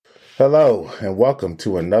Hello, and welcome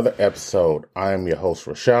to another episode. I am your host,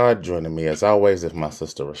 Rashad. Joining me, as always, is my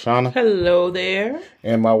sister, Rashana. Hello there.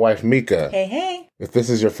 And my wife, Mika. Hey, hey. If this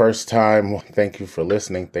is your first time, thank you for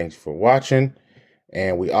listening. Thanks for watching.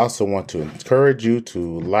 And we also want to encourage you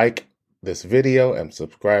to like this video and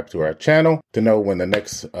subscribe to our channel to know when the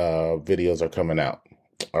next videos are coming out.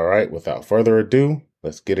 All right, without further ado,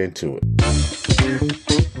 let's get into it.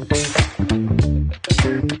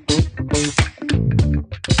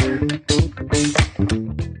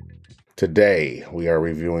 Today, we are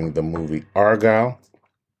reviewing the movie Argylle.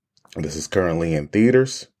 This is currently in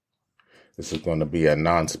theaters. This is going to be a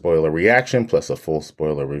non-spoiler reaction plus a full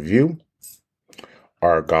spoiler review.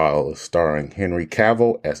 Argylle is starring Henry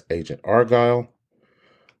Cavill as Agent Argylle,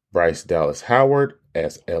 Bryce Dallas Howard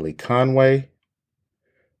as Ellie Conway,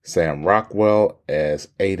 Sam Rockwell as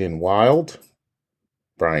Aiden Wilde,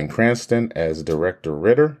 Bryan Cranston as Director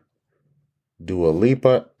Ritter, Dua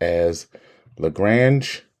Lipa as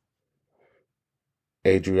Lagrange,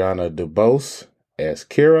 Adriana DeBose as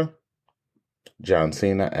Kira, John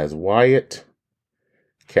Cena as Wyatt,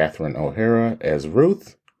 Catherine O'Hara as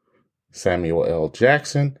Ruth, Samuel L.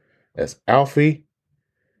 Jackson as Alfie,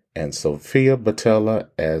 and Sophia Boutella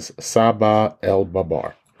as Sabah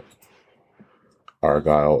El-Babar.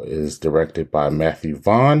 Argylle is directed by Matthew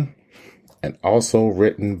Vaughn and also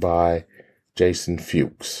written by Jason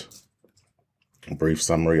Fuchs. A brief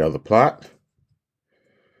summary of the plot.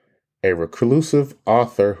 A reclusive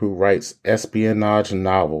author who writes espionage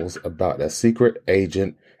novels about a secret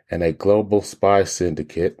agent and a global spy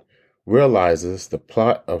syndicate realizes the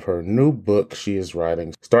plot of her new book she is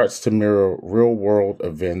writing starts to mirror real-world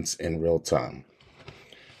events in real time.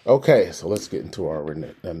 Okay, so let's get into our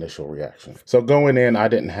initial reaction. So going in, I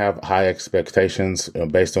didn't have high expectations.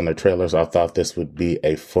 Based on the trailers, I thought this would be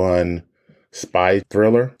a fun spy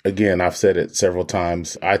thriller. Again, I've said it several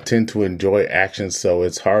times. I tend to enjoy action, so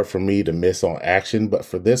it's hard for me to miss on action. But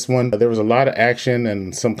for this one, there was a lot of action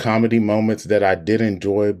and some comedy moments that I did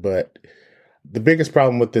enjoy. But the biggest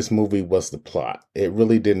problem with this movie was the plot. It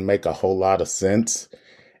really didn't make a whole lot of sense.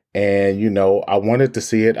 And, I wanted to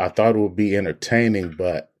see it. I thought it would be entertaining,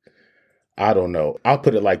 but I don't know. I'll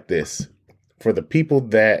put it like this. For the people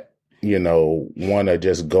that want to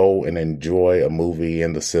just go and enjoy a movie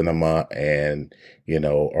in the cinema and,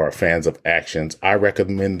 are fans of actions, I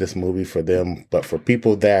recommend this movie for them. But for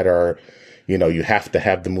people that are, you have to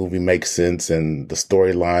have the movie make sense and the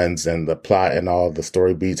storylines and the plot and all the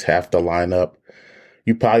story beats have to line up,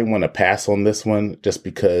 you probably want to pass on this one just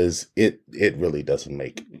because it really doesn't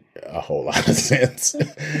make a whole lot of sense.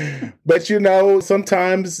 But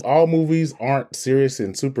sometimes all movies aren't serious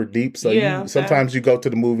and super deep. So sometimes you go to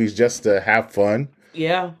the movies just to have fun.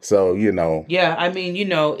 Yeah. So, Yeah, I mean,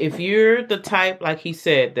 if you're the type, like he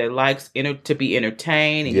said, that likes to be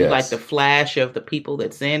entertained and you like the flash of the people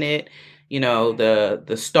that's in it,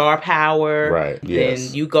 the star power, right? Yes.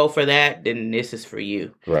 Then you go for that, then this is for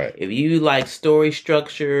you. Right. If you like story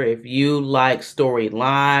structure, if you like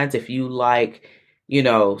storylines, if you like,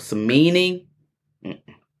 some meaning.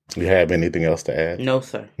 You have anything else to add? No,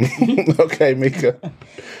 sir. Okay, Mika.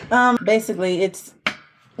 Basically, it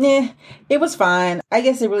was fine. I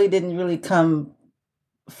guess it really didn't really come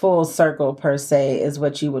full circle per se is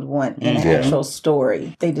what you would want in an actual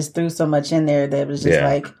story. They just threw so much in there that was just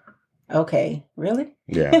like, okay, really?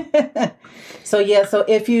 Yeah. So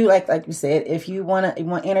if you like you said, if you want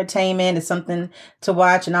entertainment, it's something to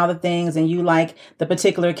watch and all the things, and you like the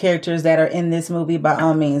particular characters that are in this movie, by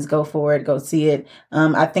all means, go for it, go see it.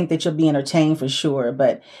 I think that you'll be entertained for sure.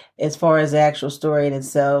 But as far as the actual story in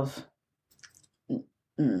itself,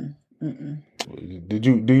 do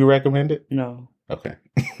you recommend it? No. Okay.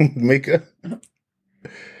 Mika?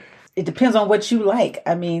 It depends on what you like.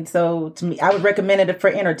 I mean, so to me, I would recommend it for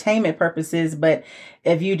entertainment purposes. But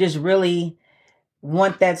if you just really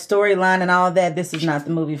want that storyline and all of that, this is not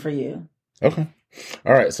the movie for you. Okay.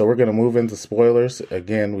 All right. So we're going to move into spoilers.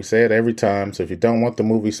 Again, we say it every time. So if you don't want the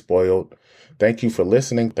movie spoiled, thank you for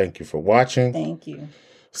listening. Thank you for watching. Thank you.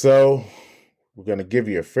 So we're going to give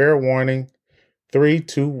you a fair warning. 3,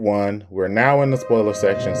 2, 1. We're now in the spoiler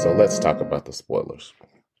section. So let's talk about the spoilers.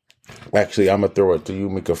 Actually, I'm going to throw it to you,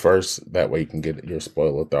 Mika, first. That way you can get your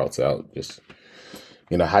spoiler thoughts out. Just,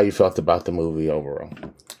 how you felt about the movie overall.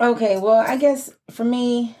 Okay, well, I guess for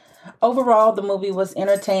me, overall, the movie was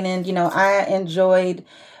entertaining. I enjoyed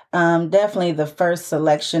definitely the first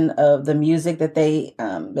selection of the music that they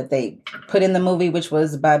put in the movie, which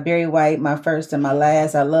was by Barry White, My First and My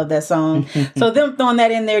Last. I love that song. So them throwing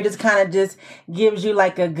that in there just kind of just gives you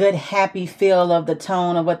like a good happy feel of the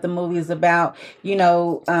tone of what the movie is about.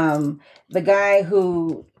 The guy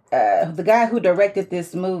who the guy who directed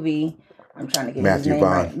this movie, I'm trying to get his name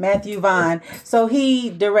right. Matthew Vaughn. So he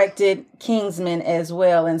directed Kingsman as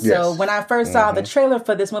well. And so when I first saw the trailer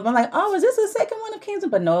for this movie, I'm like, oh, is this the second one of Kingsman?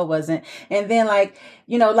 But no, it wasn't. And then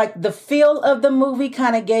the feel of the movie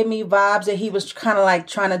kind of gave me vibes that he was kind of like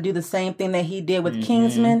trying to do the same thing that he did with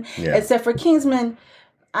Kingsman. Yeah. Except for Kingsman,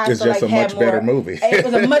 it's just a much better movie. It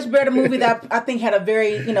was a much better movie that I think had a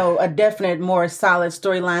very, a definite, more solid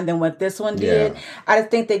storyline than what this one did. I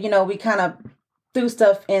just think that, we kind of threw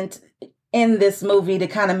stuff in this movie to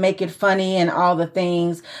kind of make it funny and all the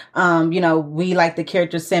things. We like the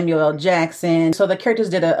character Samuel L. Jackson. So the characters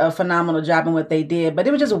did a phenomenal job in what they did. But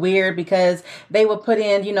it was just weird because they would put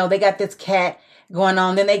in, they got this cat going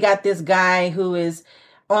on. Then they got this guy who is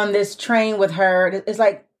on this train with her. It's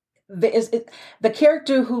like, the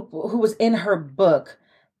character who was in her book,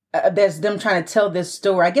 there's them trying to tell this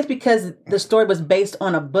story. I guess because the story was based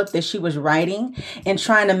on a book that she was writing and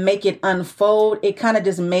trying to make it unfold, it kind of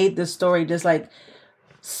just made the story just like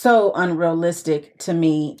so unrealistic to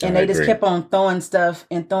me. And they just kept on throwing stuff.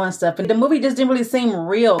 And the movie just didn't really seem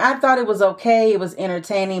real. I thought it was okay. It was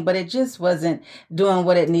entertaining, but it just wasn't doing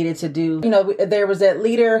what it needed to do. There was that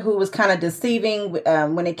leader who was kind of deceiving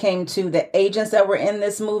when it came to the agents that were in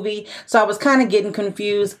this movie. So I was kind of getting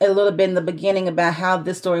confused a little bit in the beginning about how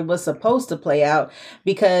this story was supposed to play out,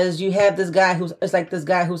 because you have this guy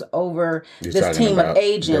who's over this team of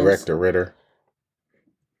agents. Director Ritter.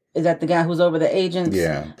 Is that the guy who's over the agents?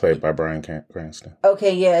 Yeah, played by Bryan Cranston.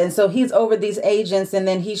 Okay, yeah. And so he's over these agents, and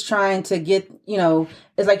then he's trying to get,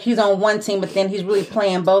 it's like he's on one team, but then he's really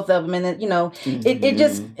playing both of them. And then, it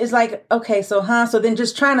just, it's like, okay, so then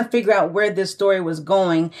just trying to figure out where this story was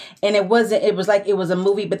going. And it was like it was a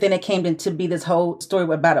movie, but then it came to be this whole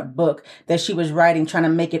story about a book that she was writing, trying to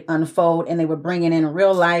make it unfold. And they were bringing in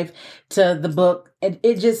real life to the book.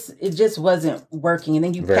 It just wasn't working. And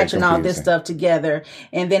then you catching all this stuff together.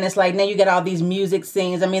 And then it's like, now you got all these music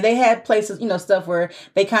scenes. I mean, they had places, stuff where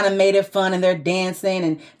they kind of made it fun and they're dancing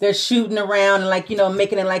and they're shooting around and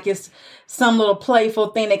making it like it's some little playful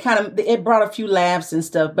thing. It brought a few laughs and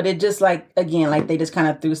stuff, but it just they just kind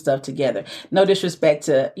of threw stuff together. No disrespect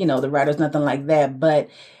to, the writers, nothing like that, but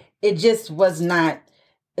it just was not.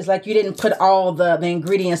 It's like you didn't put all the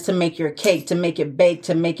ingredients to make your cake, to make it bake,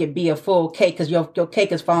 to make it be a full cake, because your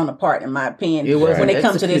cake is falling apart, in my opinion, when it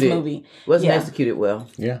comes to this movie. It wasn't executed well.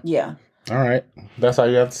 Yeah. Yeah. All right. That's all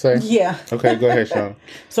you have to say? Yeah. Okay, go ahead, Sean.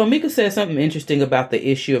 So Mika said something interesting about the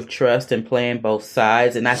issue of trust and playing both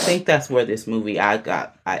sides, and I think that's where this movie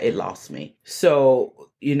it lost me. So,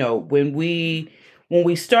 when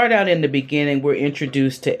we start out in the beginning, we're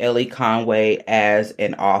introduced to Ellie Conway as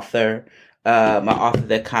an author. An author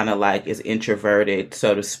that kind of is introverted,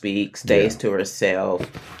 so to speak, stays to herself,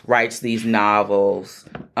 writes these novels,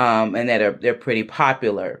 and that they're pretty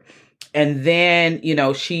popular. And then,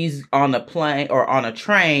 she's on a plane or on a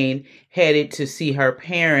train headed to see her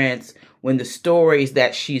parents when the stories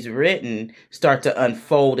that she's written start to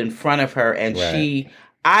unfold in front of her. And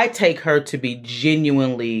I take her to be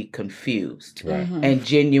genuinely confused and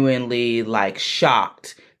genuinely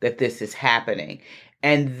shocked that this is happening.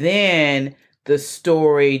 And then the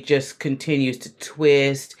story just continues to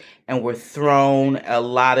twist, and we're thrown a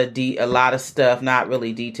lot of stuff, not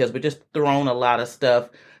really details, but just thrown a lot of stuff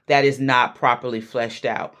that is not properly fleshed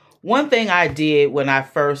out. One thing I did when I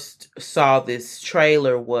first saw this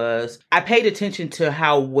trailer was I paid attention to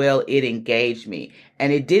how well it engaged me.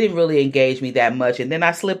 And it didn't really engage me that much. And then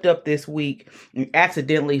I slipped up this week and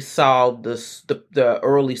accidentally saw the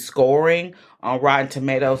early scoring on Rotten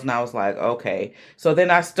Tomatoes. And I was like, okay. So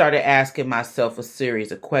then I started asking myself a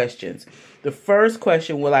series of questions. The first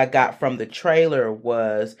question I got from the trailer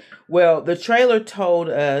was, the trailer told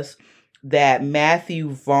us that Matthew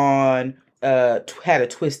Vaughn had a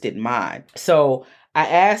twisted mind. So I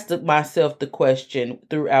asked myself the question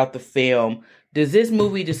throughout the film, does this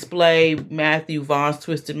movie display Matthew Vaughn's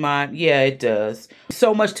twisted mind? Yeah, it does.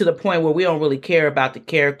 So much to the point where we don't really care about the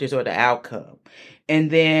characters or the outcome. And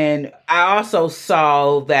then I also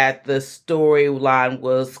saw that the storyline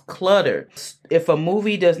was cluttered. If a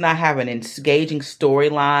movie does not have an engaging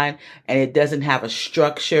storyline and it doesn't have a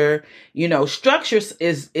structure, structure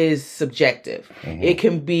is subjective. Mm-hmm. It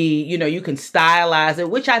can be, you can stylize it,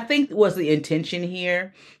 which I think was the intention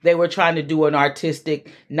here. They were trying to do an artistic,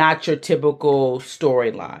 not your typical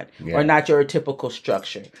storyline or not your typical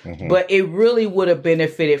structure. Mm-hmm. But it really would have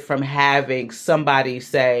benefited from having somebody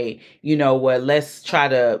say, let's try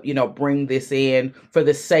to, bring this in for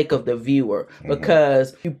the sake of the viewer. Mm-hmm.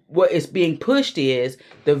 Because what is being pushed is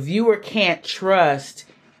the viewer can't trust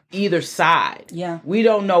either side. Yeah. We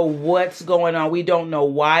don't know what's going on. We don't know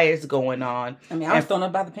why it's going on. I mean, I was thrown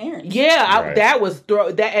up by the parents. Yeah, Right. that was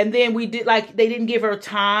that, and then we did they didn't give her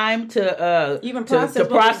time to even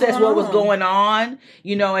process what was going on.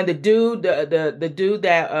 You know, and the dude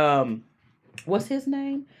that what's his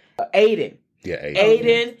name? Aiden. Yeah,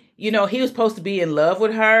 Aiden. You know, he was supposed to be in love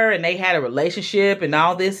with her, and they had a relationship and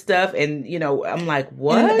all this stuff. And, you know, I'm like,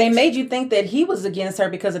 what? And they made you think that he was against her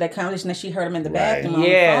because of that conversation that she heard him in the bathroom on the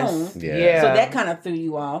phone. Yeah. So that kind of threw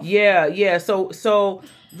you off. Yeah. So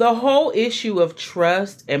the whole issue of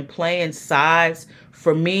trust and playing sides,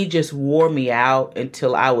 for me, just wore me out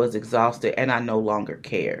until I was exhausted and I no longer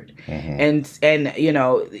cared. Mm-hmm. And you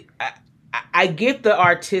know, I get the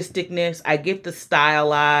artisticness. I get the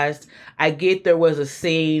stylized. I get there was a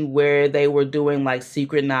scene where they were doing like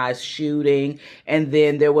synchronized shooting. And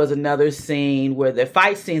then there was another scene where the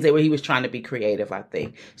fight scenes, where he was trying to be creative, I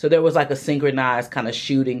think. So there was like a synchronized kind of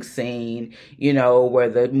shooting scene, you know, where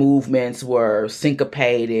the movements were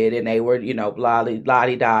syncopated and they were, you know,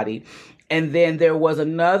 la-di-da-di. And then there was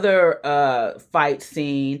another fight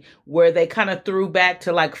scene where they kind of threw back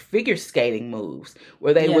to like figure skating moves,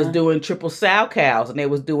 where they was doing triple sow cows and they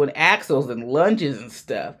was doing axles and lunges and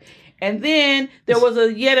stuff. And then there was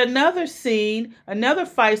yet another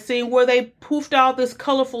fight scene where they poofed all this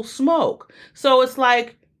colorful smoke. So it's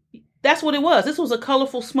like, that's what it was. This was a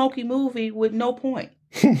colorful, smoky movie with no point.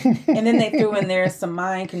 And then they threw in there some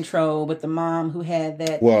mind control with the mom who had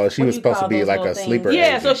that. Well, she was supposed to be like a sleeper.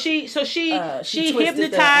 Yeah, agent. so she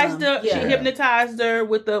hypnotized her. Yeah. She hypnotized her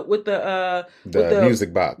with the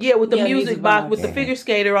music box. Yeah, with the music box, with Mm-hmm. the figure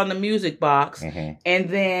skater on the music box, Mm-hmm. and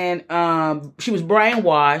then she was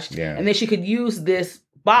brainwashed, and then she could use this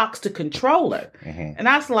box to control her. Mm-hmm. And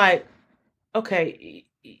I was like, okay.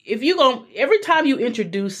 If you go every time you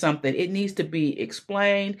introduce something, it needs to be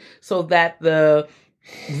explained so that the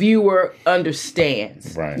viewer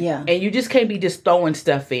understands. Right. Yeah. And you just can't be just throwing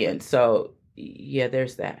stuff in. So yeah,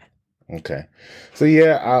 there's that. Okay. So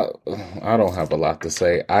yeah, I don't have a lot to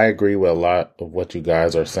say. I agree with a lot of what you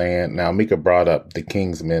guys are saying. Now, Mika brought up The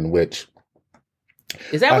Kingsman, which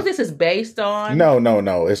is that what this is based on? No.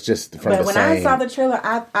 It's just from but the when same. I saw the trailer,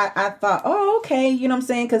 I thought, oh, okay, you know what I'm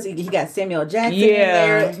saying? Because he got Samuel Jackson in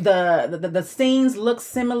there. The scenes look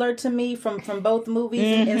similar to me from both movies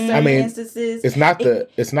in certain instances. It's not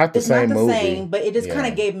the same movie, same, but it just kind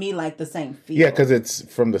of gave me like the same feel. Yeah, because it's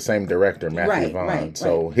from the same director, Matthew Vaughn. Right.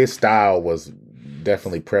 So his style was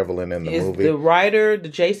definitely prevalent in the movie. The writer, the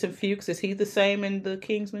Jason Fuchs, is he the same in The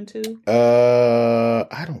Kingsman too?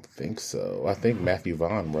 I don't think so. I think Matthew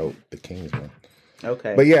Vaughn wrote The Kingsman.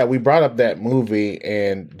 Okay. But yeah, we brought up that movie,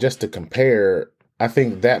 and just to compare, I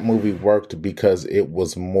think that movie worked because it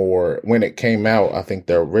was more, when it came out, I think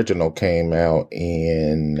the original came out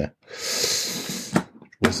in,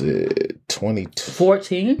 was it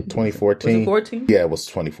 2014? 2014? Was it 14? Yeah, it was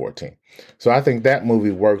 2014. So I think that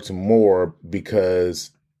movie worked more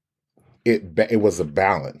because it was a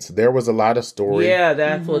balance. There was a lot of story. Yeah,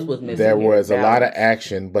 that's what was missing. There was a lot of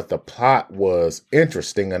action, but the plot was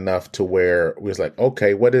interesting enough to where we was like,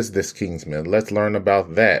 okay, what is this Kingsman? Let's learn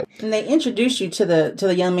about that. And they introduced you to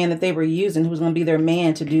the young man that they were using, who was going to be their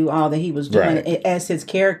man to do all that he was doing as his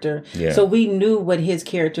character. Yeah. So we knew what his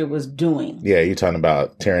character was doing. Yeah, you're talking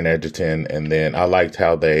about Taron Egerton, and then I liked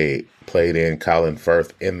how they played in Colin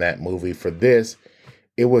Firth in that movie. For this,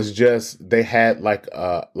 it was just, they had like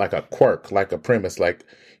a quirk, like a premise, like,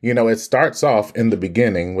 you know, it starts off in the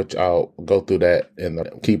beginning, which I'll go through that in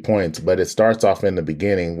the key points, but it starts off in the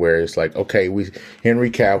beginning where it's like, okay,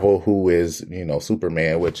 Henry Cavill, who is, you know,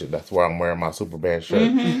 Superman, which that's why I'm wearing my Superman shirt.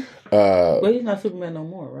 Mm-hmm. But he's not Superman no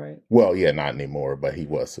more, right? Well, yeah, not anymore, but he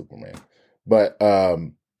was Superman. But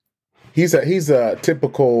he's a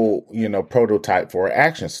typical, you know, prototype for an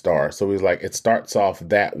action star. So he's like, it starts off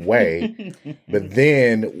that way, but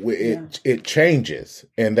then it changes.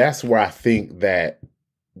 And that's where I think that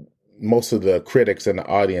most of the critics and the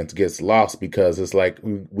audience gets lost, because it's like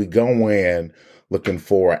we go in looking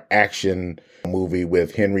for an action movie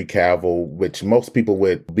with Henry Cavill, which most people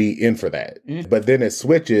would be in for that. Mm-hmm. But then it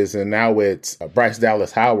switches, and now it's Bryce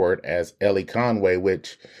Dallas Howard as Ellie Conway,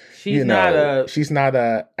 which she's not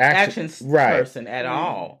a action person at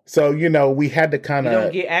all. So, you know, we had to kind of, you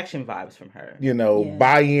don't get action vibes from her. You know,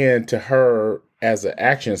 buy into her as an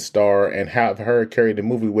action star and have her carry the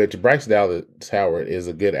movie, which Bryce Dallas Howard is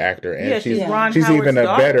a good actor, and she's even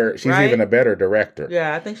a better director.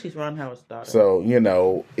 Yeah, I think she's Ron Howard's daughter. So, you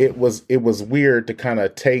know, it was weird to kind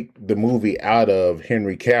of take the movie out of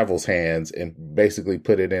Henry Cavill's hands and basically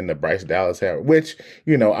put it into Bryce Dallas Howard, which,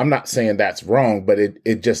 you know, I'm not saying that's wrong, but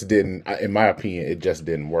it just didn't, in my opinion, it just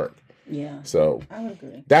didn't work. Yeah. So I would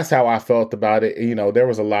agree. that's how I felt about it. You know, there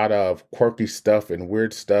was a lot of quirky stuff and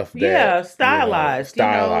weird stuff that stylized,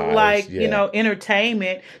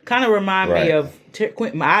 entertainment. Kind of remind me Right. of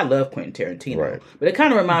Quentin. I love Quentin Tarantino, Right. but it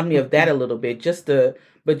kind of reminds me of that a little bit. Just the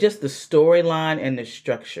storyline and the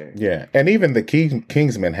structure. Yeah, and even the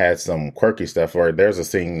Kingsman had some quirky stuff. Or there's a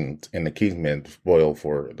scene in the Kingsman, spoiled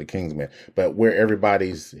for the Kingsman, but where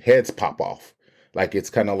everybody's heads pop off. Like it's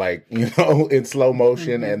kind of like, in slow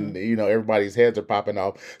motion, and everybody's heads are popping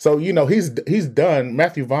off. So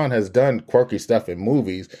Matthew Vaughn has done quirky stuff in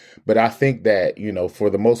movies, but I think that for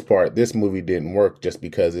the most part this movie didn't work just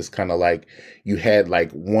because it's kind of like you had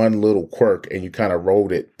like one little quirk and you kind of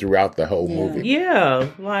rolled it throughout the whole movie. Yeah,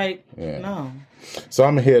 no. So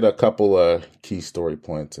I'm gonna hit a couple of key story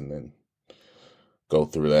points and then go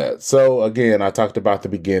through that. So again, I talked about the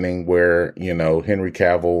beginning where, Henry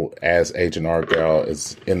Cavill as Agent Argylle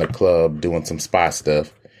is in the club doing some spy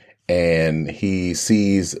stuff, and he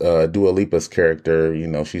sees Dua Lipa's character,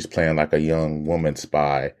 she's playing like a young woman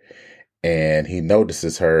spy, and he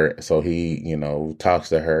notices her. So he, talks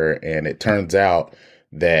to her, and it turns out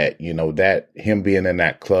that, that him being in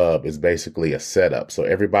that club is basically a setup. So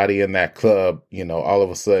everybody in that club, all of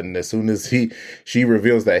a sudden, as soon as she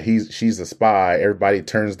reveals that she's a spy, everybody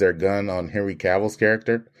turns their gun on Henry Cavill's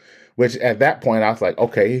character, which at that point I was like,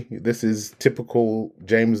 okay, this is typical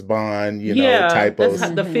James Bond, type that's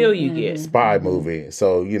of the feel you get. spy movie.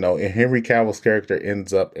 So, and Henry Cavill's character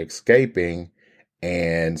ends up escaping,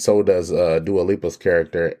 and so does Dua Lipa's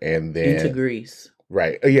character, and then into Greece.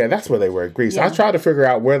 Right. Yeah, that's where they were, in Greece. Yeah. I tried to figure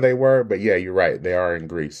out where they were, but yeah, you're right. They are in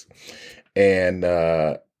Greece. And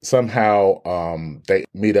somehow they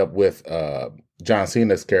meet up with John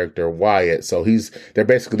Cena's character, Wyatt. So they're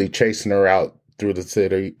basically chasing her out through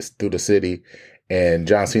the city. And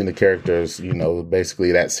John Cena character's,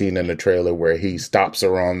 basically that scene in the trailer where he stops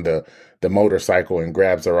her on the motorcycle and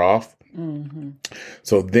grabs her off. Mm-hmm.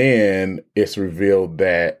 So then it's revealed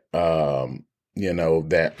that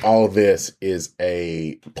that all this is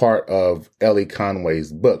a part of Ellie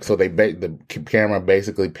Conway's book. So the camera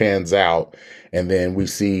basically pans out, and then we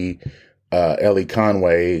see Ellie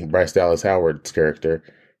Conway, Bryce Dallas Howard's character,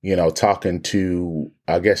 talking to,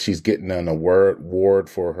 I guess she's getting an award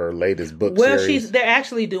for her latest book series. They're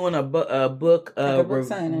actually doing a book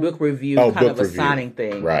review, signing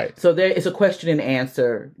thing. Right. So it's a question and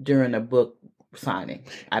answer during a book signing,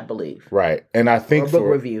 I believe. Right. And I think book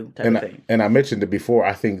review type of thing. And I mentioned it before,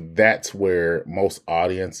 I think that's where most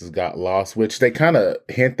audiences got lost, which they kind of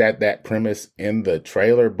hint at that premise in the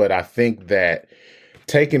trailer. But I think that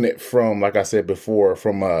taking it from, like I said before,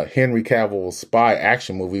 from a Henry Cavill spy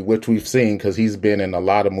action movie, which we've seen because he's been in a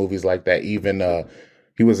lot of movies like that. Even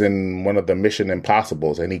he was in one of the Mission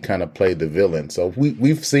Impossibles, and he kind of played the villain. So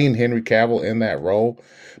we've seen Henry Cavill in that role.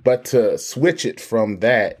 But to switch it from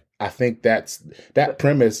that, I think that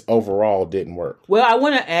premise overall didn't work. Well, I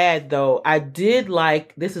want to add, though, I did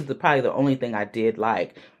like, this is probably the only thing I did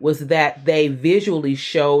like, was that they visually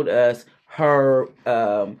showed us her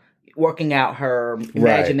working out her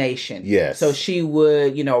imagination. Right. Yes. So she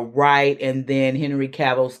would, write, and then Henry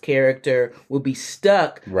Cavill's character would be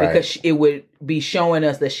stuck because it would be showing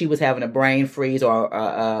us that she was having a brain freeze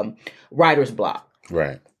or writer's block.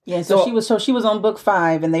 Right. Yeah. So she was on book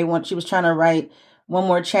 5, and she was trying to write one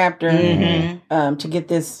more chapter to get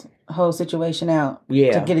this whole situation out.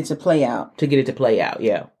 Yeah. To get it to play out.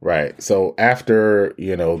 Yeah. Right. So after,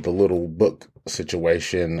 the little book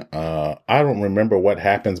situation, I don't remember what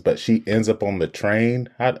happens, but she ends up on the train.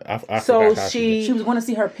 She was going to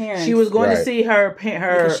see her parents. She was going to see her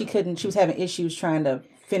because she couldn't. She was having issues trying to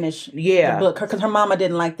finish the book because her mama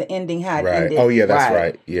didn't like the ending how it ended. Oh yeah, that's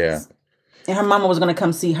right. Yeah. And her mama was going to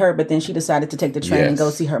come see her, but then she decided to take the train and go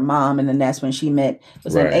see her mom. And then that's when she met,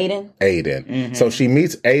 was that Aiden? Aiden. Mm-hmm. So she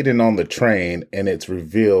meets Aiden on the train, and it's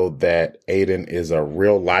revealed that Aiden is a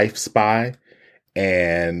real life spy.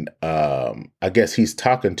 And I guess he's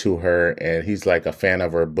talking to her, and he's like a fan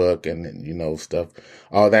of her book, and stuff.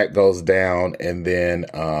 All that goes down, and then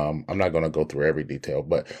I'm not going to go through every detail,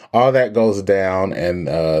 but all that goes down, and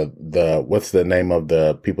what's the name of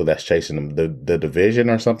the people that's chasing them? The Division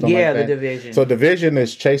or something like that? Yeah, the Division. So Division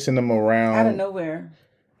is chasing them around out of nowhere.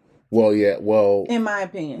 Well, yeah, in my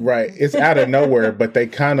opinion, right? It's out of nowhere, but they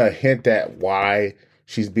kind of hint at why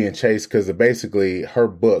she's being chased because basically her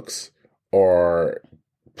books are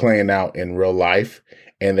playing out in real life,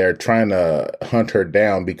 and they're trying to hunt her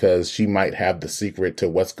down because she might have the secret to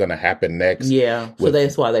what's going to happen next. Yeah, so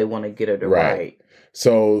that's why they want to get her to write.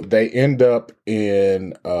 So they end up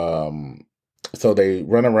in, so they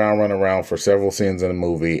run around for several scenes in the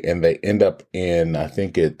movie, and they end up in, I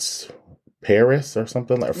think it's Paris or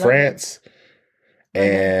something like France,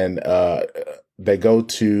 and they go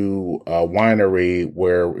to a winery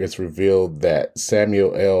where it's revealed that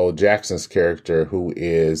Samuel L. Jackson's character, who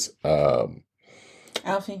is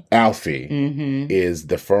Alfie, is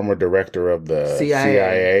the former director of the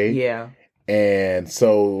CIA. Yeah. And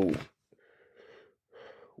so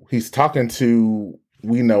he's talking to,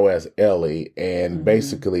 we know as Ellie, and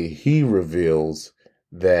basically he reveals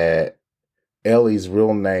that Ellie's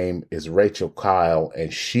real name is Rachel Kyle,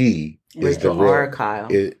 and she is the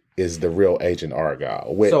real Agent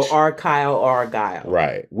Argylle. Which, so Argylle.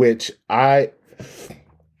 Right. Which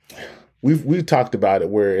we've talked about it,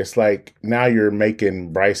 where it's like now you're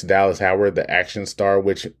making Bryce Dallas Howard the action star,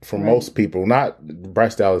 which for most people,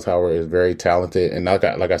 Bryce Dallas Howard is very talented, and like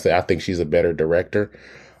I said, I think she's a better director.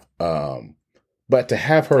 But to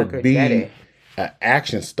have her be an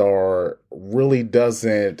action star really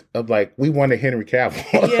doesn't. Like, we wanted Henry Cavill.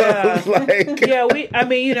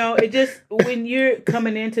 It just, when you're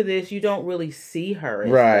coming into this, you don't really see her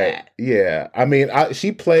as that. Yeah, I mean,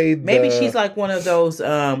 she played. Maybe she's like one of those.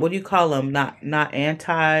 What do you call them? Not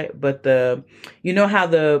anti, but you know how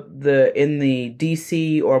the in the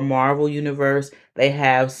DC or Marvel universe, they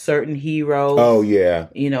have certain heroes. Oh yeah.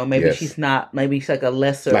 Maybe she's not. Maybe she's like a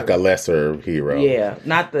lesser hero. Yeah,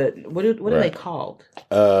 not the what are they called?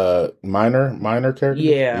 Minor character.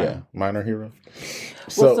 Yeah, minor hero.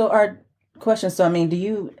 So our question. So I mean, do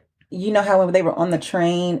you know how when they were on the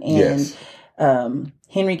train and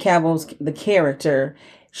Henry Cavill's the character,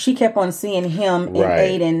 she kept on seeing him and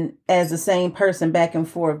Aiden as the same person back and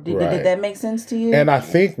forth. Did that make sense to you? And I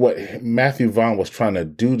think what Matthew Vaughn was trying to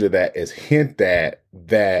do to that is hint that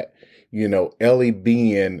Ellie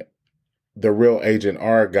being the real Agent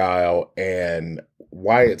Argylle and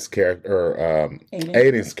Wyatt's character, or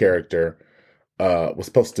Aiden's character, was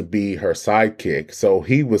supposed to be her sidekick. So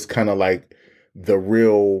he was kind of like the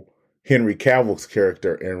real Henry Cavill's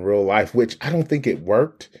character in real life, which I don't think it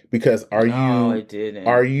worked, because it didn't.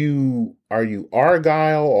 Are you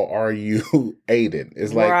Argylle or are you Aiden?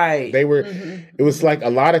 It's like they were. It was like a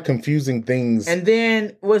lot of confusing things. And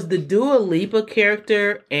then was the Dua Lipa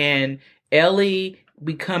character and Ellie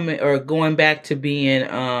becoming or going back to being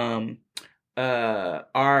her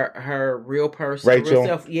real person, Rachel? Real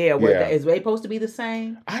self? Is they supposed to be the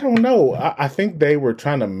same? I don't know. I think they were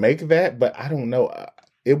trying to make that, but I don't know.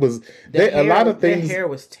 It was a lot of things. Their hair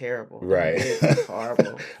was terrible. Right. It was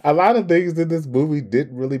horrible. A lot of things in this movie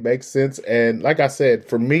didn't really make sense. And like I said,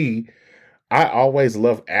 for me, I always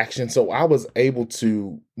love action. So I was able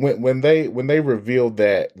to, when they revealed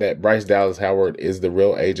that Bryce Dallas Howard is the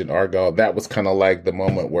real Agent Argylle, that was kind of like the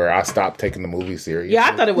moment where I stopped taking the movie seriously. Yeah,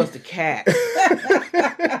 I thought it was the cat.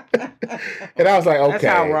 And I was like, okay. That's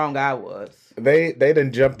how wrong I was. They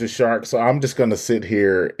didn't jump the shark, so I'm just going to sit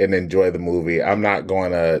here and enjoy the movie. I'm not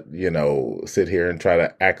going to, sit here and try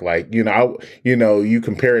to act like, you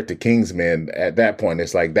compare it to Kingsman. At that point,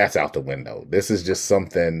 it's like, that's out the window. This is just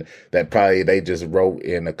something that probably they just wrote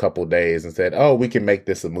in a couple days and said, oh, we can make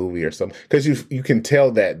this a movie or something. Because you can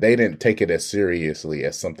tell that they didn't take it as seriously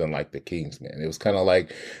as something like the Kingsman. It was kind of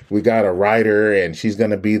like, we got a writer and she's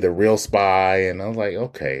going to be the real spy. And I was like,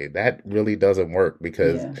 okay, that really doesn't work,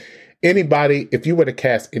 because anybody, if you were to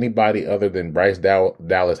cast anybody other than Bryce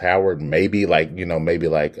Dallas Howard, maybe like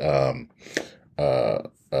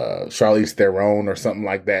Charlize Theron or something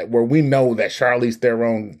like that, where we know that Charlize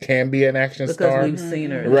Theron can be an action star. Because we've seen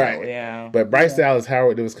her. Right. Yeah. But Bryce Dallas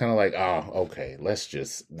Howard, it was kind of like, oh, okay, let's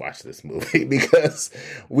just watch this movie, because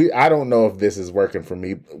I don't know if this is working for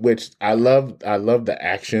me, which I love the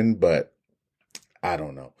action, but I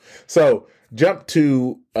don't know. So jump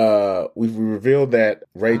to we've revealed that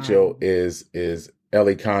Rachel is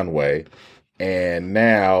Ellie Conway, and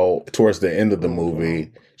now towards the end of the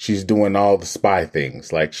movie, she's doing all the spy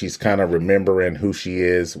things. Like, she's kind of remembering who she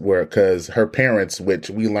is, because her parents, which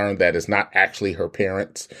we learned that is not actually her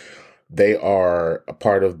parents, they are a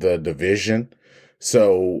part of the division.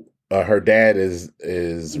 So her dad is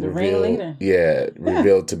revealed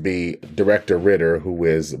to be Director Ritter, who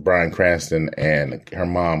is Bryan Cranston, and her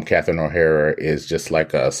mom, Catherine O'Hara, is just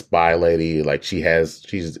like a spy lady. Like, she has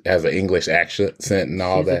an English accent and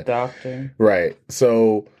all that. She's a doctor, right?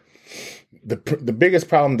 So the biggest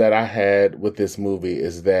problem that I had with this movie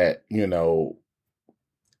is that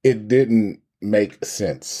it didn't make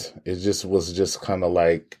sense. It just was just kind of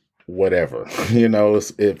like whatever,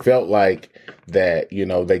 it felt like that,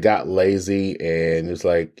 they got lazy, and it's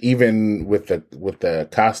like, even with the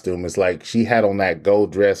costume, it's like she had on that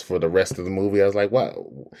gold dress for the rest of the movie. I was like, what?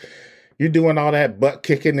 You're doing all that butt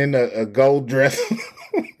kicking in a gold dress?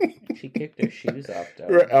 She kicked her shoes off, though.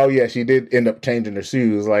 Right. Oh, yeah, she did end up changing her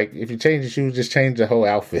shoes. Like, if you change the shoes, just change the whole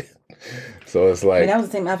outfit. So it's like... that was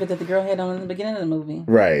the same outfit that the girl had on in the beginning of the movie.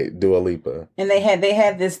 Right, Dua Lipa. And they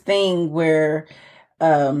had this thing where,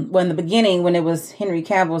 in the beginning, when it was Henry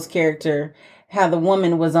Cavill's character, how the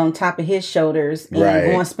woman was on top of his shoulders and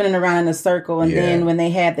going spinning around in a circle. And then when they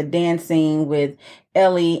had the dancing with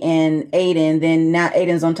Ellie and Aiden, then now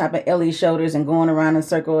Aiden's on top of Ellie's shoulders and going around in a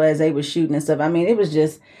circle as they were shooting and stuff. I mean, it was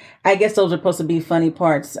just, I guess those were supposed to be funny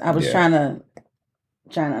parts. I was trying to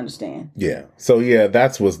understand. Yeah. So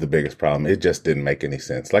that was the biggest problem. It just didn't make any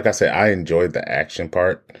sense. Like I said, I enjoyed the action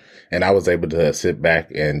part and I was able to sit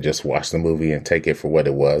back and just watch the movie and take it for what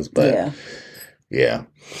it was. But yeah.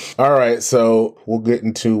 All right. So we'll get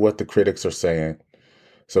into what the critics are saying.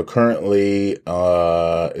 So currently,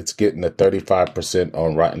 it's getting a 35%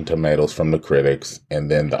 on Rotten Tomatoes from the critics.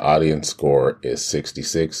 And then the audience score is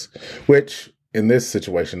 66, which in this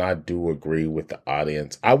situation, I do agree with the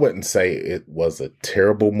audience. I wouldn't say it was a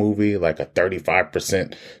terrible movie, like a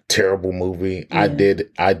 35% terrible movie. Yeah.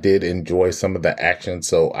 I did enjoy some of the action.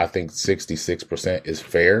 So I think 66% is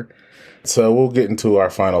fair. So we'll get into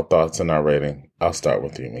our final thoughts and our rating. I'll start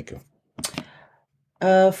with you, Mika.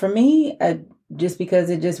 For me, just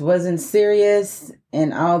because it just wasn't serious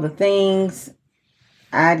and all the things,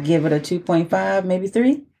 I'd give it a 2.5, maybe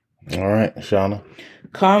 3. All right, Shauna.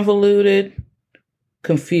 Convoluted,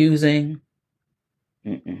 confusing.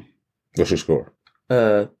 What's your score?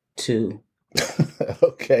 2.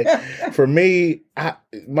 Okay. For me,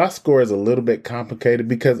 my score is a little bit complicated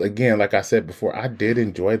because, again, like I said before, I did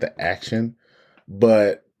enjoy the action,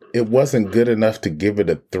 but it wasn't good enough to give it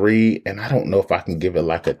a 3. And I don't know if I can give it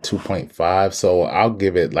like a 2.5. So I'll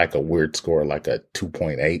give it like a weird score, like a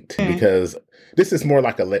 2.8, because this is more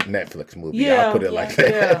like a Netflix movie. Yeah, I'll put it like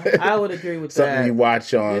that. Yeah, I would agree with Something that. you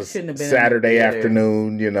watch on Saturday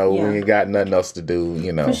afternoon, when you got nothing else to do,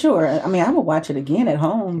 For sure. I mean, I would watch it again at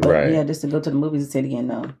home, but just to go to the movies and sit again,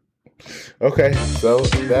 no. Okay, so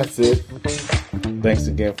that's it. Thanks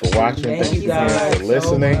again for watching. Thank you again for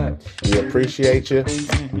listening. We appreciate you.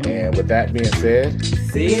 And with that being said,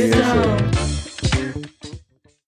 see you soon.